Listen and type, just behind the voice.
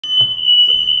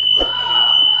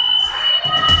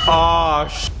Oh,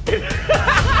 shit.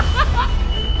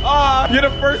 Oh, you're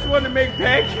the first one to make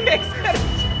pancakes.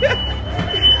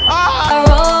 Oh.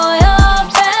 Royal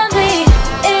family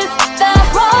is the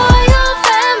royal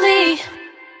family.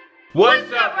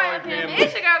 What's up, Royal family?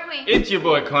 It's your girl Queen. It's your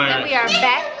boy Clarence. And we are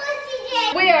back.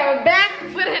 We are back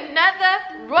with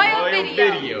another royal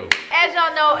video. As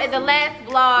y'all know, in the last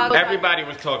vlog, everybody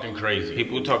was talking crazy.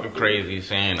 People were talking crazy,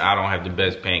 saying I don't have the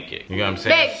best pancake. You know what I'm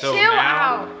saying? Babe, so chill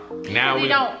now, out. Now we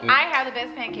don't. I have the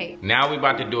best pancake. Now we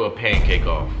about to do a pancake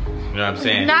off. You know what I'm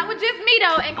saying? Not with just me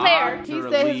though, and Claire. He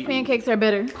said his pancakes are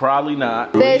better. Probably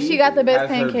not. Said she got the best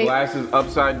pancake. Her glasses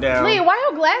upside down. Lee, why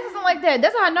your glasses are like that?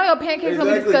 That's how I know your pancakes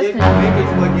gonna be disgusting.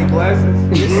 Pancakes like your glasses.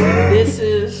 This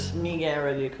is me getting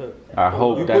ready to cook. I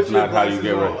hope that's not how you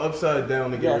get ready. Upside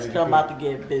down to get Yes, ready. I'm about to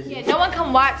get busy. Yeah, no one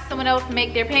can watch someone else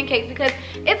make their pancakes because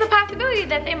it's a possibility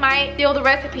that they might steal the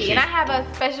recipe. And I have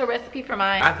a special recipe for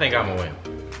mine. I think I'm gonna win.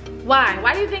 Why?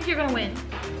 Why do you think you're gonna win?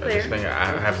 I just think I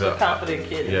have the confident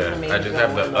kid. Yeah, I just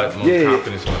have the utmost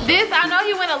confidence in myself. This, I know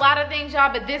he win a lot of things,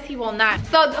 y'all, but this he will not.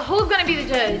 So who's gonna be the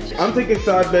judge? I'm taking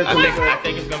side bets. I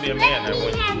think it's gonna be a man that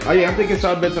wins. Oh yeah, I'm taking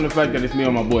side bets on the fact that it's me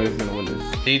or my boy that's gonna win this.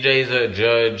 DJ's a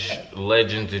judge,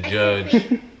 Legend's a judge,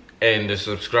 and the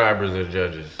subscribers are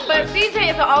judges. But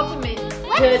CJ is the ultimate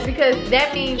judge because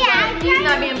that means he's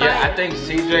not being biased.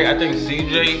 Yeah, I think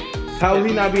CJ. How is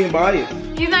he not being biased?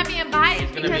 He's not being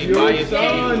biased. He's gonna be biased.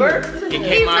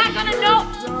 He's not gonna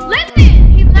know.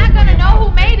 Listen, he's not gonna know who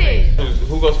made it.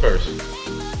 Who goes first?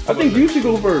 I think you should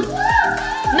go first.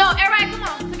 No, everybody, come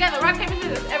on, together. Rock, paper,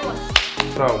 scissors, everyone.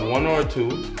 So 1 or 2,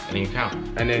 And then you count.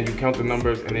 and then you count the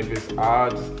numbers, and if it's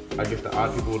odds, I guess the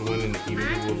odd people would win and the even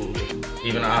people would lose.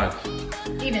 Even odds.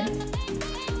 Even.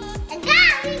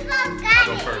 I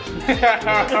go first.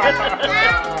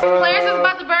 Clarence is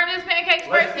about to burn his pancakes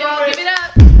first, y'all. Give it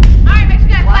up. Alright, make sure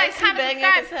you guys like, comment, Banging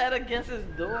subscribe. his head against his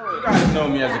door. You guys know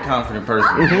me as a confident person,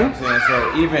 you know what I'm saying? So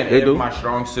even if my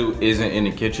strong suit isn't in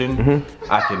the kitchen,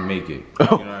 I can make it. You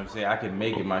know what I'm saying? I can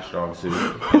make it my strong suit,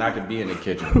 and I can be in the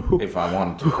kitchen if I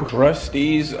wanted to.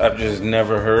 Crusties, I've just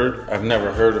never heard. I've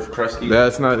never heard of Crusties.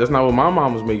 That's not what my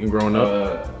mom was making growing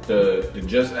up. The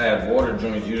just add water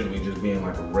joints usually just being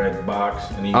like a red box.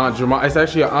 And It's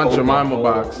actually an Aunt Jemima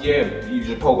box. Yeah, you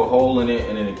just poke a hole in it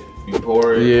and then you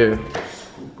pour it. Yeah.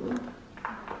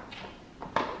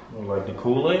 Like the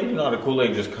Kool-Aid, you know how the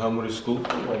Kool-Aid just come with a scoop?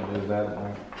 Like does that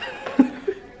like...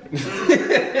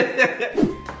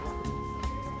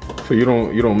 So you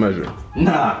don't measure?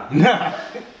 Nah.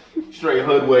 Straight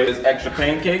hood way. There's extra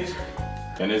pancakes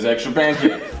and there's extra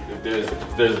pancakes.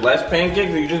 If there's less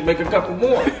pancakes, you just make a couple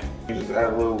more. You just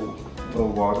add a little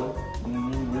water.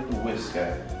 With the whisk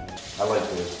at. I like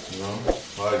this, you know?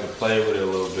 I like to play with it a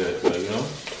little bit, but you know?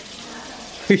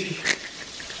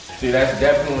 See, that's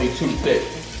definitely too thick.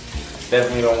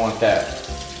 Definitely don't want that.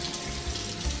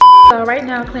 So right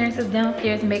now Clarence is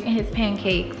downstairs making his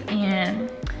pancakes, and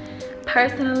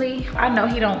personally I know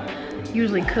he don't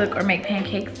usually cook or make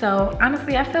pancakes, so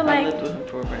honestly I feel like I lived with him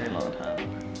for a very long time.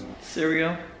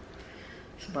 Cereal,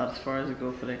 it's about as far as it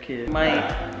go for that kid. Might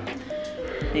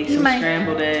make some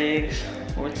scrambled eggs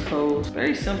or toast,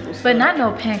 very simple stuff. But not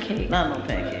no pancakes. Not no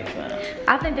pancakes, man.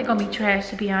 I think they're gonna be trash,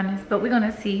 to be honest, but we're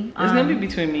gonna see. It's gonna be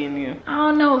between me and you. I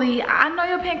don't know, Lee. I know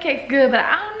your pancakes good, but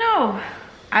I don't know.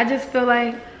 I just feel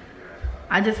like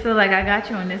I got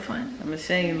you on this one. I'm just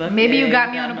saying, look. Maybe you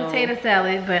got me on a potato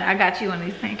salad, but I got you on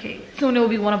these pancakes. Soon it will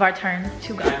be one of our turns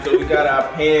to go. So we got our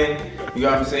pan, you know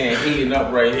what I'm saying, heating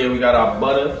up right here. We got our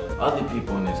butter. Other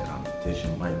people in this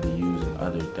competition might be using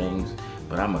other things,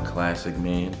 but I'm a classic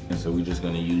man, and so we're just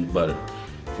gonna use butter.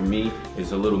 For me,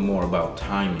 it's a little more about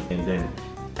timing and then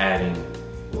adding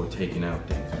or taking out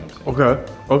things. You know what I'm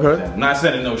saying? Okay. I'm not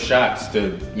sending no shots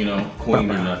to, you know,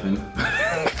 Queen or nothing.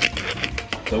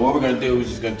 So what we're gonna do is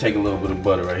just gonna take a little bit of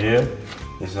butter right here.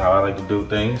 This is how I like to do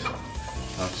things. You know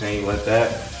what I'm saying, like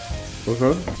that.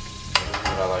 Okay. That's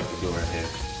what I like to do right here.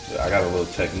 I got a little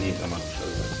technique I'm gonna show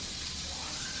you.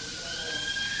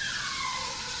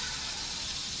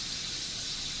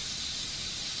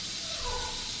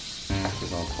 We're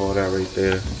gonna pour that right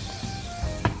there.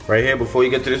 Right here, before you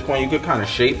get to this point, you could kind of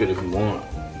shape it if you want.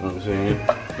 You know what I'm saying?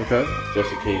 Okay.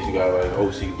 Just in case you got like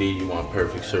OCD, you want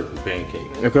perfect circle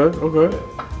pancakes. Okay.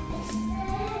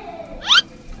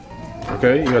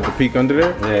 Okay, you got the peak under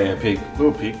there? Yeah, peak.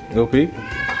 Little peak. Little peak?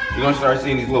 You're gonna start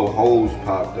seeing these little holes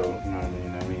pop though. You know what I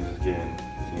mean? That means it's getting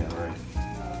right.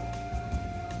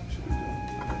 Should we do?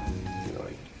 Get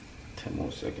like 10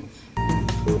 more seconds.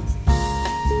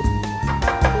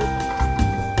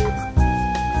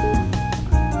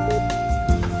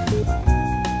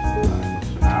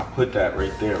 Put that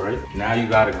right there, right? Now you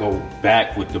gotta go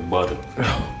back with the butter.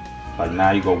 Like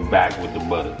now you go back with the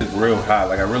butter. It's real hot.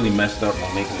 Like I really messed up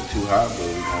on making it too hot, but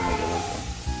we're gonna make it like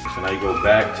that. So now you go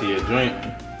back to your joint,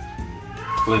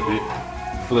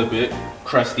 flip it,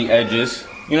 crusty edges.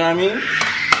 You know what I mean?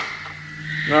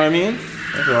 You know what I mean?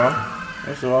 That's all.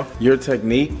 That's all. Your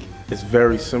technique is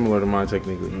very similar to my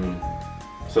technique.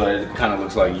 So it kind of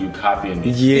looks like you copying me.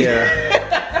 Yeah.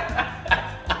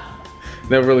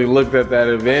 Never really looked at that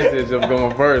advantage of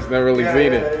going first. Never really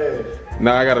seen it.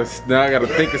 Now I gotta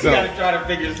think of something. You gotta try to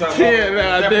figure something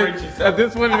Yeah, out. no, at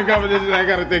this point in the competition, I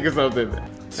gotta think of something.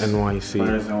 NYC.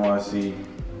 Where's NYC?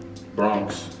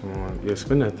 Bronx. Yeah,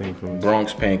 spin that thing for me.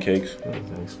 Bronx pancakes. Spin that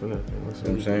thing. You know what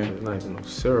I'm saying? There's not even no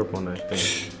syrup on that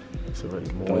thing. It's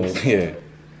already moist. Yeah.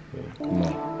 Come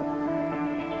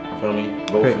on. Feel me?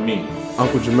 Vote for me.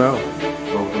 Uncle Jamel.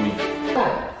 Vote for me.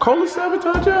 Call the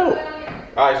sabotage out.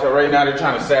 Alright, so right now they're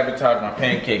trying to sabotage my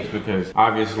pancakes because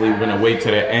obviously we're gonna wait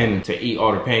to the end to eat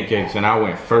all the pancakes and I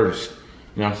went first.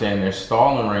 You know what I'm saying? They're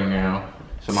stalling right now,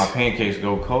 so my pancakes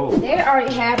go cold. They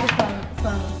already have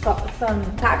some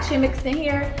concoction mixed in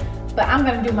here, but I'm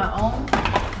gonna do my own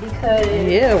because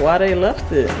Yeah, why they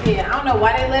left it? yeah, I don't know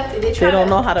why they left it. They don't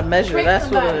know how to measure. trick That's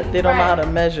what somebody. they don't know how Right. to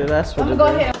measure. That's what I'm it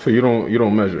gonna go is. ahead So you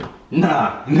don't measure.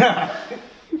 Nah. and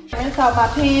rinse out my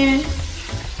pan.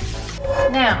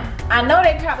 Now, I know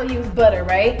they probably use butter,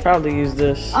 right? Probably use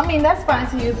this. I mean, that's fine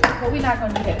to use, but we're not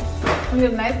gonna do that. We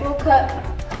have a nice little cup.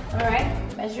 All right,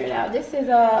 measure it out. This is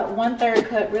a 1/3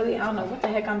 cup. Really, I don't know what the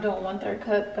heck I'm doing 1/3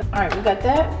 cup. But, all right, we got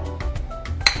that.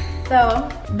 So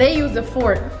they use a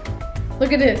fork.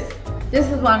 Look at this. This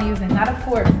is what I'm using, not a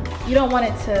fork. You don't want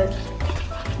it to,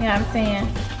 you know what I'm saying?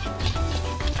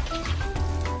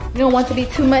 You don't want it to be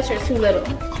too much or too little.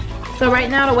 So right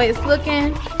now, the way it's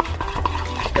looking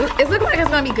looking like it's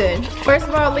gonna be good. First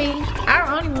of all, Lee, I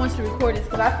don't even want you to record this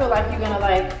because I feel like you're gonna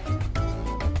like.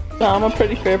 No, I'm a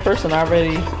pretty fair person. I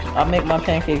make my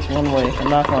pancakes one way. I'm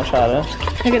not gonna try to.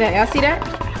 Look at that. Y'all see that?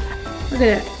 Look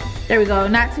at that. There we go.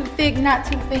 Not too thick, not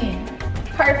too thin.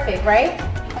 Perfect, right?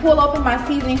 Pull open my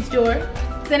seasonings drawer.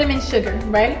 Cinnamon sugar,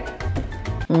 right?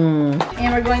 And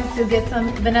we're going to get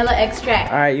some vanilla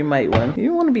extract. All right, you might win.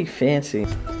 You want to be fancy.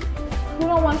 Who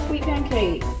don't want sweet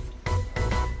pancakes?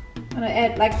 I'm gonna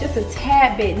add like just a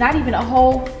tad bit, not even a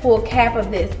whole full cap of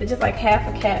this, but just like half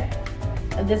a cap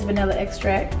of this vanilla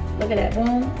extract. Look at that,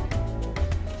 boom.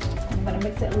 I'm gonna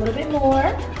mix it a little bit more.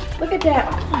 Look at that,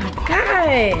 oh my God.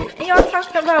 And y'all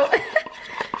talking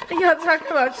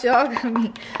about, sugar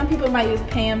me. Some people might use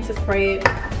Pam to spray it,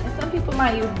 and some people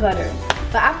might use butter.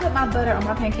 But I put my butter on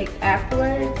my pancakes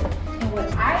afterwards. And what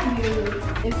I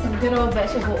use is some good old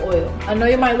vegetable oil. I know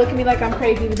you might look at me like I'm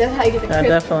crazy, but that's how you get the I crisp,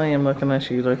 definitely am looking at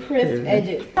you like crisp crazy.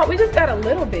 edges. No, we just got a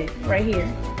little bit right here.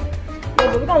 Yeah,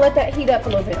 but we're gonna let that heat up a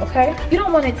little bit, okay? You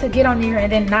don't want it to get on there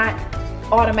and then not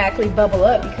automatically bubble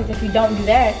up, because if you don't do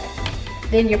that,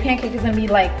 then your pancake is gonna be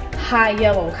like high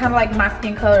yellow, kind of like my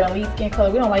skin color and Lee's skin color.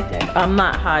 We don't like that. I'm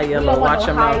not high We yellow. don't want Watch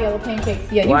no him high out. yellow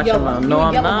pancakes. Yeah, Watch you him yellow. out. You No,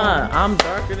 I'm yellow not. one. I'm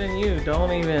darker than you.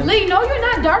 Don't even. Lee, no, you're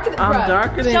not darker than I'm bruh.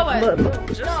 darker than Show us. look,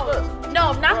 just look.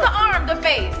 No, not the arm, the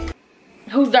face.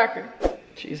 Who's darker?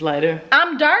 She's lighter.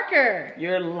 I'm darker.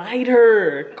 You're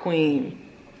lighter, queen.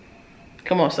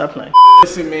 Come on, stop playing.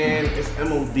 Listen, man, it's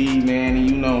MOD, man, and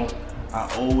you know I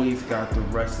always got the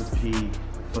recipe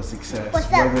for success,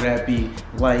 whether that be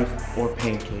life or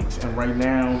pancakes. And right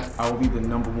now, I will be the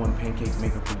 #1 pancake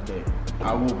maker for the day.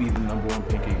 I will be the #1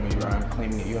 pancake maker. I am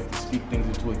claiming it. You have to speak things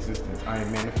into existence. I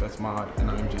am Manifest Mod, and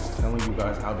I am just telling you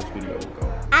guys how this video will go.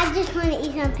 I just want to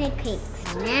eat some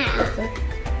pancakes now.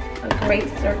 A great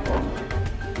circle.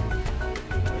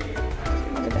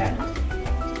 Look at that.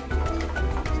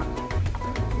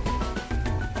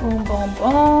 Boom, boom,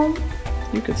 boom.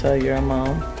 You could tell you're a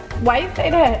mom. Why you say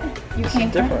that? You It's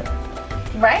can't different.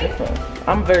 Right? Different.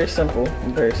 I'm very simple.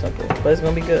 I'm very simple, but it's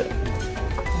gonna be good.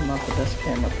 I'm not the best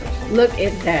camera person. Look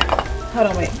at that. Hold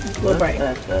on, wait. It's a little Look bright.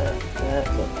 at that.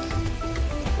 That looks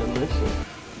delicious.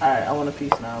 All right, I want a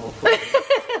piece now. Before.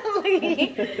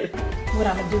 What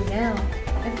I'm gonna do now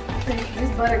is this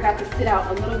butter got to sit out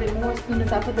a little bit more. As soon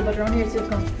as I put the butter on here, it's just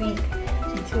gonna sink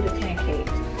into the pancake.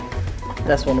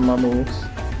 That's one of my moves.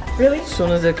 Really? As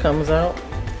soon as it comes out,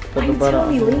 put Why the you butter tell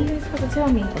me, on. Lee? You're supposed to tell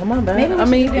me. Oh my bad. Maybe we I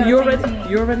should mean, be on you the same already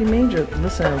team. you already made your.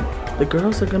 Listen, the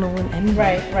girls are gonna win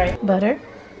anyway. Right. Butter.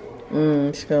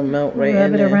 It's gonna melt right Rub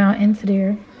in it there. around into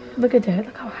there. Look at that.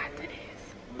 Look how hot that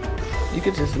is. You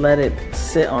could just let it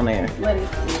sit on there. Let it.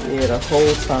 Yeah, the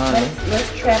whole time.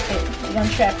 Let's trap it. We're gonna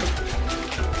trap it.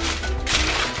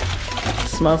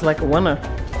 Smells like a winner.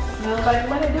 Nobody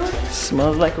want to do it?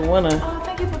 Smells like a winner. Oh,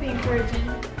 thank you for being encouraging.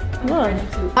 Come on.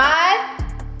 Hot.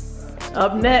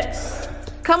 Up next.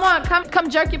 Come on, come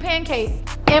jerk your pancake.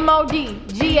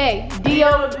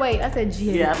 M-O-D-G-A-D-O. Wait, I said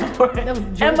G-A. Yeah, I know. That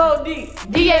was M-O-D-D-A-G-O-D.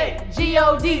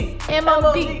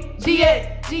 M-O-D-G-A-G-O-D.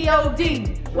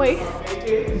 Wait.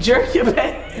 Jerk your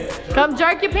pancakes. Come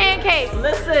jerk your pancakes.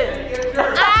 Listen.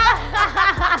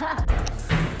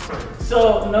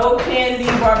 So, no candy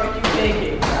barbecue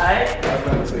pancakes,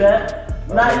 alright?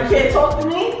 Now you can't talk to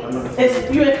me?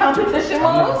 You in competition I'm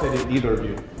not mode? saying either of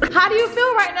you. How do you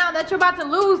feel right now that you're about to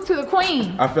lose to the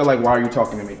queen? I feel like, why are you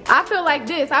talking to me? I feel like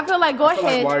this. I feel like go ahead.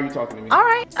 Like, why are you talking to me? All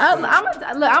right. I'm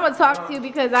gonna talk to you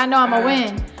because I know I'm gonna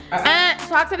win.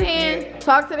 Talk to the hand.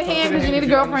 Talk to the hand because you need a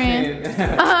girlfriend.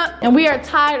 And we are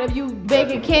tired of you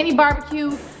baking candy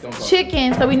barbecue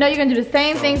chicken, so we know you're gonna do the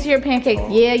same things to your pancakes.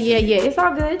 Yeah. It's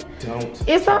all good.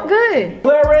 It's all good.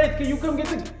 Clarence, can you come get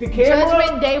the camera?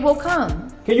 Judgment day will come.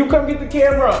 Can you come get the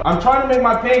camera? I'm trying to make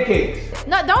my pancakes.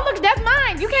 No, don't look. That's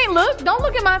mine. You can't look. Don't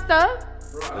look at my stuff.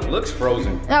 It looks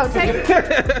frozen. No, take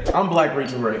it. I'm Black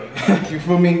Rachel Ray. You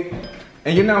feel me?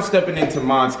 And you're now stepping into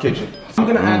Mon's kitchen. I'm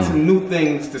gonna add some new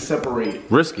things to separate it.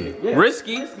 Risky. Yeah.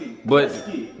 Risky, but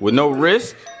with no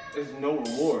risk. There's no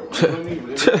reward. You know what I mean?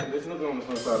 There's nothing on the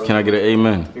front side of Can I get an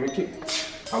amen?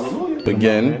 Hallelujah.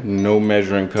 Again, no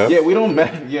measuring cup. Yeah, we don't do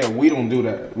that. We don't do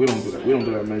that. We don't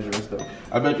do that measuring stuff.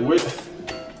 I bet you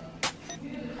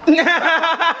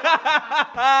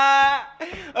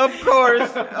Of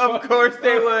course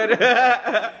they would.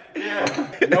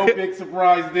 no big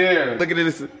surprise there. Look at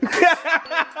this.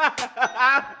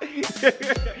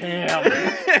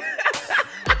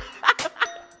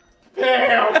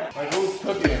 Damn. Like, who's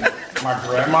cooking? My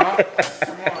grandma?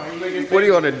 Come on, you making What are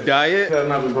you on a diet? That's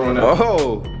not been growing up.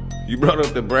 Oh, you brought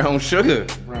up the brown sugar.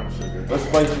 Brown sugar. Let's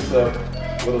spice this up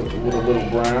with a little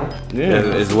brown. Yeah,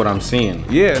 is what I'm seeing.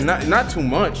 Yeah, not too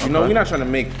much. You know, we're not trying to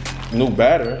make new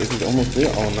batter. This is almost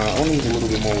there. Oh no, I only need a little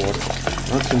bit more water.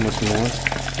 Not too much more.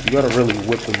 You gotta really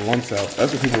whip them lumps out.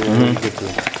 That's what people really get to.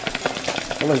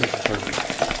 I like this perfect.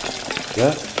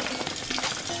 Yeah.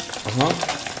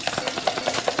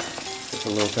 Just a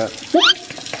little tap.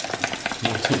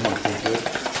 Not too much.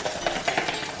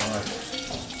 All right.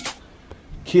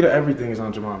 Key to everything is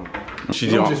on Jemima. You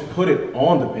don't just put it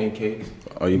on the pancakes.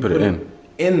 Oh, you put it in.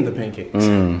 In the pancakes.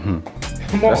 Mm-hmm.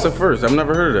 Come on. That's the first. I've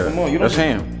never heard of that. Come on, That's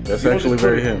ham. That's actually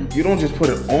very ham. You don't just put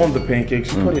it on the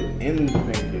pancakes, you put it in the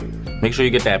pancakes. Make sure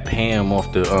you get that Pam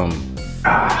off the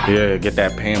Yeah, get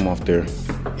that Pam off there.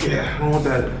 Yeah, I don't want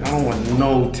that. I don't want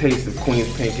no taste of Queen's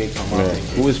pancakes on my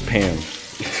pancakes. Who is Pam?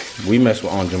 We mess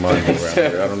with Aunt Jemima around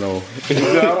here. I don't know. I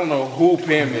don't know who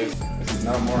Pam is. This is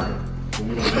not Martin.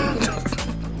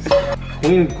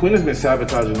 Queen has been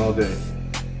sabotaging all day.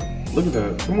 Look at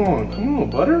that. Come on,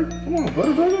 butter. Come on,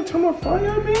 butter. Turn my fire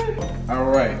on, man. All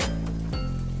right.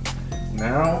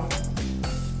 Now,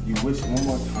 you wish one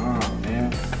more time,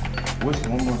 man. Wish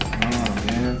one more time,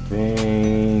 man.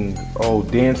 Dang. Oh,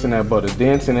 dancing that butter.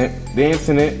 Dancing it.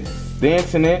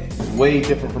 It's way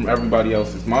different from everybody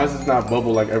else's. Mine is not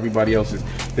bubble like everybody else's.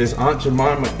 There's Aunt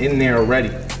Jemima in there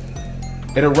already.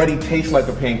 It already tastes like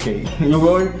a pancake.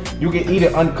 You can eat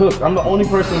it uncooked. I'm the only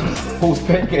person whose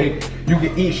pancake you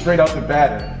can eat straight out the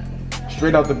batter.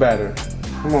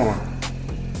 Come on.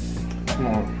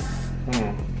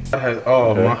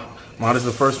 Mine is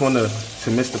the first one to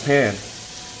miss the pan.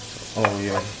 Oh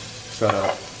yeah. Shut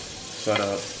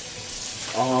up.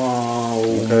 Oh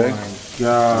Okay. my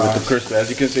god. With the crispy, as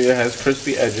you can see, it has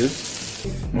crispy edges.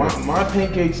 My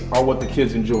pancakes are what the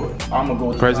kids enjoy. I'm gonna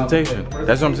go to Presentation.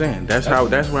 That's what I'm saying. That's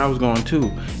where I was going too.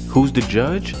 Who's the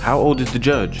judge? How old is the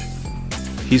judge?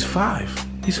 He's 5.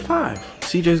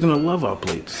 CJ's gonna love our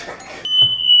plates.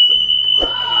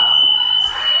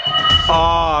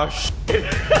 Oh shit.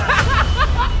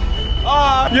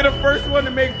 Oh, you're the first one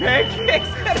to make pancakes.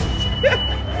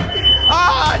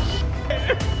 Oh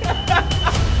shit.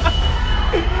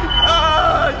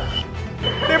 Oh shit.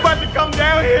 They about to come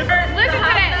down here. Listen to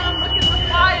that. Look at the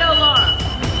fire alarm.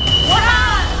 What up?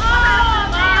 Oh,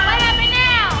 man, what happened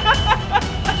now?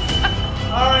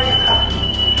 All right.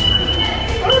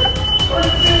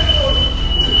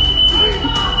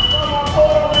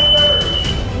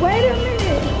 Wait a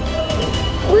minute.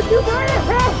 What you burning,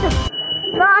 bro?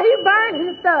 Nah, he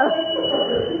burning stuff.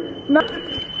 No.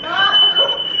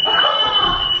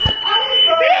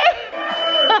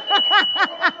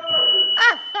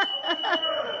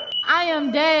 I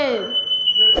am dead.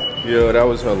 Yo, that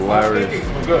was hilarious. Pancakes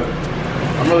were good.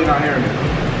 I'm really not hearing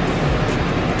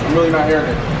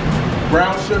it.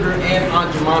 Brown sugar and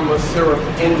Aunt Jemima syrup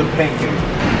in the pancake.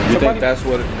 You think that's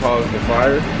what caused the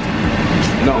fire?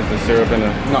 No. Was the syrup in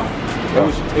the... No. It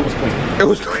was clean. It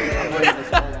was clean.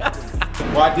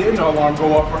 Well, I did know alarm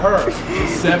go off for her. She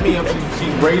set me up. She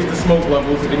raised the smoke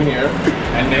levels in here,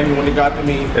 and then when it got to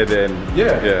me, And then,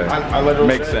 yeah. I let her.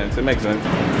 Makes sense. It makes sense.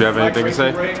 Do you have anything to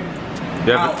say?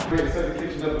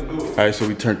 All right, so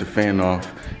we turned the fan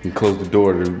off and closed the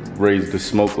door to raise the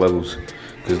smoke levels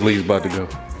because Lee's about to go.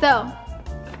 So,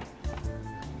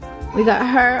 we got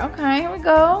her. Okay, here we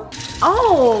go.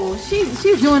 Oh,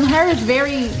 she's doing hers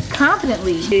very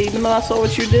confidently. Even though I saw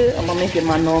what you did, I'm gonna make it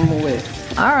my normal way.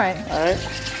 All right. Alright?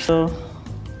 So,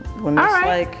 when it's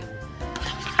like,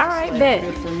 all right, bet.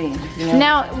 good for me. You know?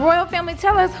 Now, Royal Family,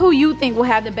 tell us who you think will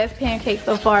have the best pancakes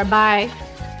so far by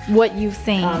what you've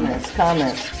seen.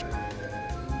 Comments.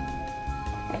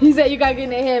 You said you gotta get in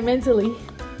their head mentally.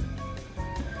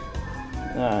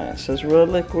 Alright, so it's real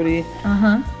liquidy.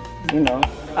 You know,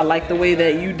 I like the way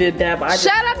that you did that, but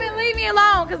Shut up and leave me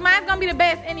alone, cause mine's gonna be the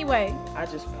best anyway. I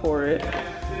just pour it.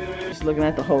 Just looking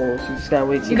at the holes. You just gotta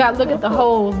wait. You gotta look at the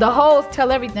holes. The holes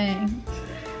tell everything.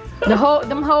 Them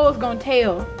holes gonna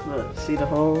tell. Look, see the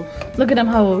holes? Look at them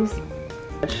holes.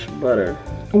 Fresh butter.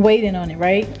 Waiting on it,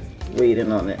 right?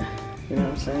 Waiting on it. You know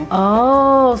what I'm saying?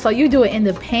 Oh, so you do it in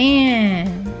the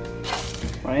pan.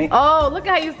 Right? Oh, look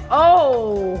how you,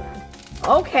 oh.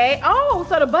 Okay. Oh,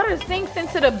 so the butter sinks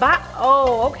into the bottom.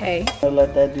 Oh, okay. I'll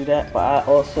let that do that, but I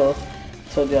also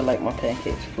told you I like my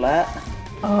pancakes flat.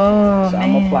 Oh, So man.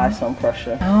 I'm gonna apply some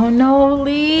pressure. Oh no,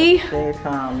 Lee. Stay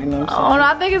calm, you know what Oh I'm no,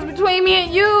 I think it's between me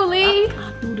and you, Lee. saying?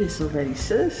 I do this already,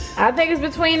 sis. I think it's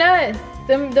between us.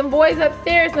 Them boys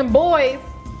upstairs, them boys.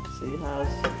 See how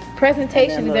it's,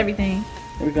 Presentation And then is look. everything.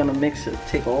 we're gonna mix it,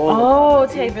 take all Oh, the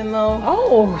butter, take- even though,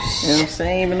 Oh, you know what I'm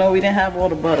saying? Even though we didn't have all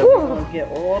the butter, Whew. we're gonna get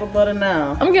all the butter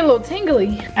now. I'm getting a little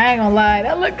tingly. I ain't gonna lie,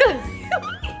 that look good.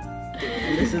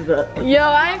 And this is the, Yo,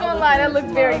 I ain't gonna lie, that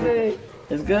looks very good.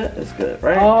 it's good,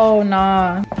 right? Oh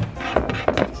nah.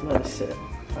 Let's let it sit,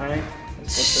 alright?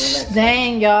 Let's go to the next.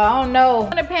 Dang, y'all, I don't know.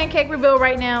 I'm on a pancake reveal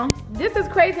right now. This is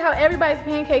crazy how everybody's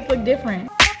pancakes look different.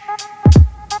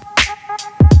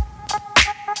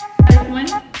 This one?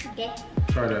 Okay.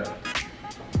 Try that.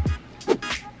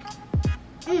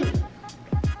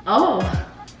 Oh.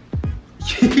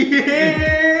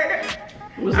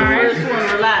 Was the Alright. first one,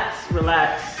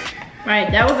 relax.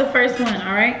 Right, that was the first one,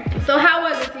 alright? So how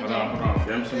was it, Hold CJ? on.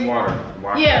 Give him some water.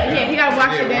 Wash Yeah, you gotta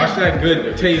wash it Yeah, wash down. that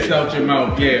good taste out your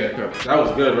mouth. Yeah, that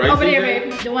was good, right? Over there, CJ?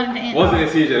 baby. The one at the end. Wasn't it,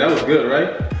 CJ? That was good,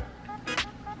 right?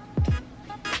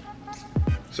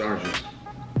 Sergeant.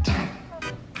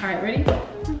 Alright, ready?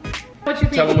 What you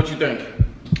think? Tell him what you think.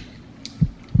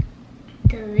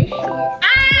 Delicious. Ah!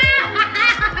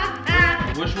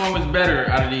 Which one was better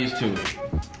out of these two?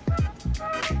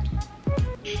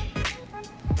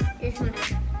 This one.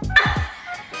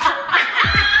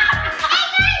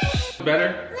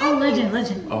 Better? Oh,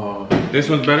 legend. Oh, this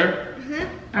one's better?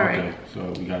 All right. Okay,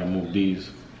 so we gotta move these.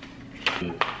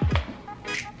 Good.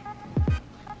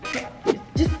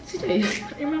 Just CJ, just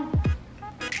put your mouth.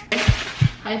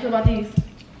 How you feel about these?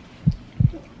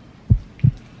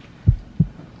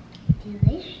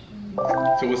 Delicious.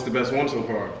 So what's the best one so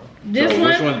far? This So one?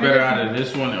 which one's or better this out one? of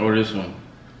this one or this one?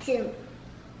 Two.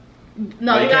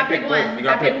 No, you gotta can't pick both. one. You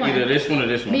gotta pick one. either this one or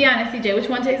this one. Be honest, CJ. Which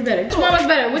one tastes better? Which one was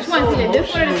better? Which one, CJ?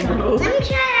 This one or this one? Let me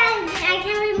try. I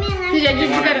can't remember. CJ, you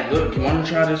gotta. Look, you wanna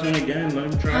try this one again? Let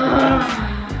him try it again.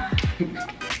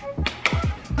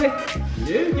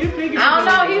 I don't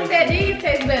know. He said these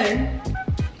taste better.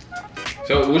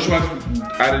 So which one's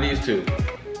out of these two?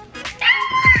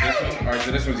 This one? Alright,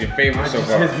 so this one's your favorite so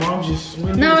far. His mom just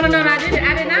swindled. No, I did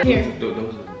not hear. Those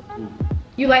are, ooh.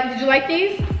 Did you like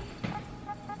these?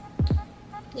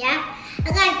 Yeah. I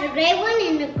got the gray one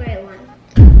and the gray one.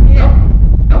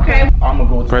 Okay. I'm gonna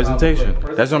go with the Presentation.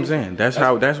 top. That's what I'm saying. That's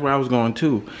where I was going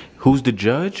too. Who's the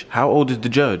judge? How old is the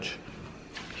judge?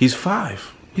 He's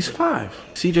 5. He's 5.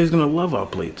 CJ's gonna love our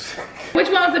plates. Which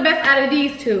one was the best out of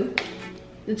these two?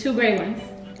 The two gray ones.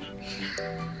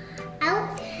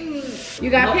 You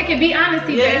gotta pick it. Be honest,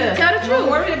 CJ. Yeah. Tell the truth. Don't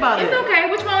worry about it's it. okay.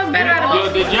 Which one was better out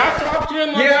of these? Did y'all talk to him?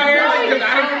 Because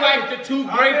I don't like the 2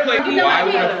 great plates. You know Why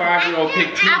what, would a kid? 5-year-old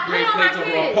pick 2 I put great it on my plates over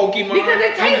a kid. Pokemon? Because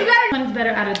it tastes better. Which one is better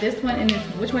out of this one and this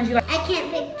one? Which one do you like? I can't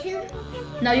pick two.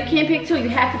 No, you can't pick 2. You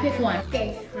have to pick one.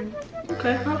 This one.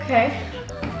 Okay.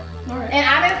 All right. And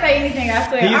I didn't say anything. I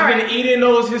swear. He's All been right. eating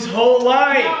those his whole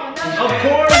life. No. Of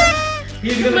course.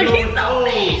 He's gonna Look, go he's with so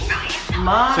those.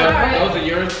 Mine. So those are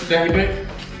yours that you picked?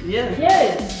 Yeah.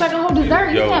 Yes. It's like a whole dessert.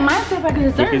 You Yo. can't mind it's like a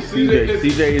Look at dessert. CJ.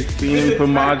 CJ is fiending for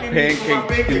Mod's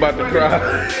pancakes. He's about to cry.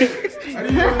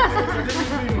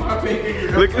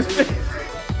 Look at his face.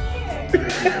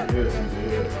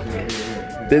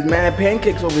 There's mad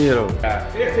pancakes over here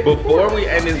though. Before we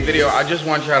end this video, I just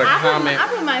want y'all to comment.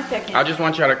 I'll put mine second. I just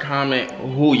want y'all to comment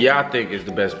who y'all think is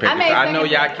the best pancakes. I know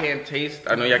y'all can't taste.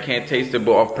 I know y'all can't taste it,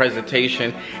 but off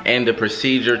presentation and the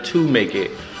procedure to make it,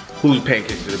 whose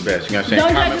pancakes are the best? You know what I'm saying?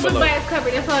 Don't Comment judge a book below. by its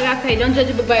cover. That's all I gotta say. Don't judge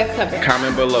a book by its cover.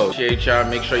 Comment below. Appreciate y'all.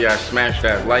 Make sure y'all smash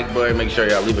that like button. Make sure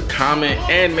y'all leave a comment,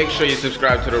 and make sure you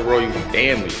subscribe to the Royal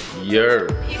family.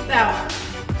 Peace out.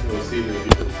 We'll see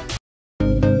you.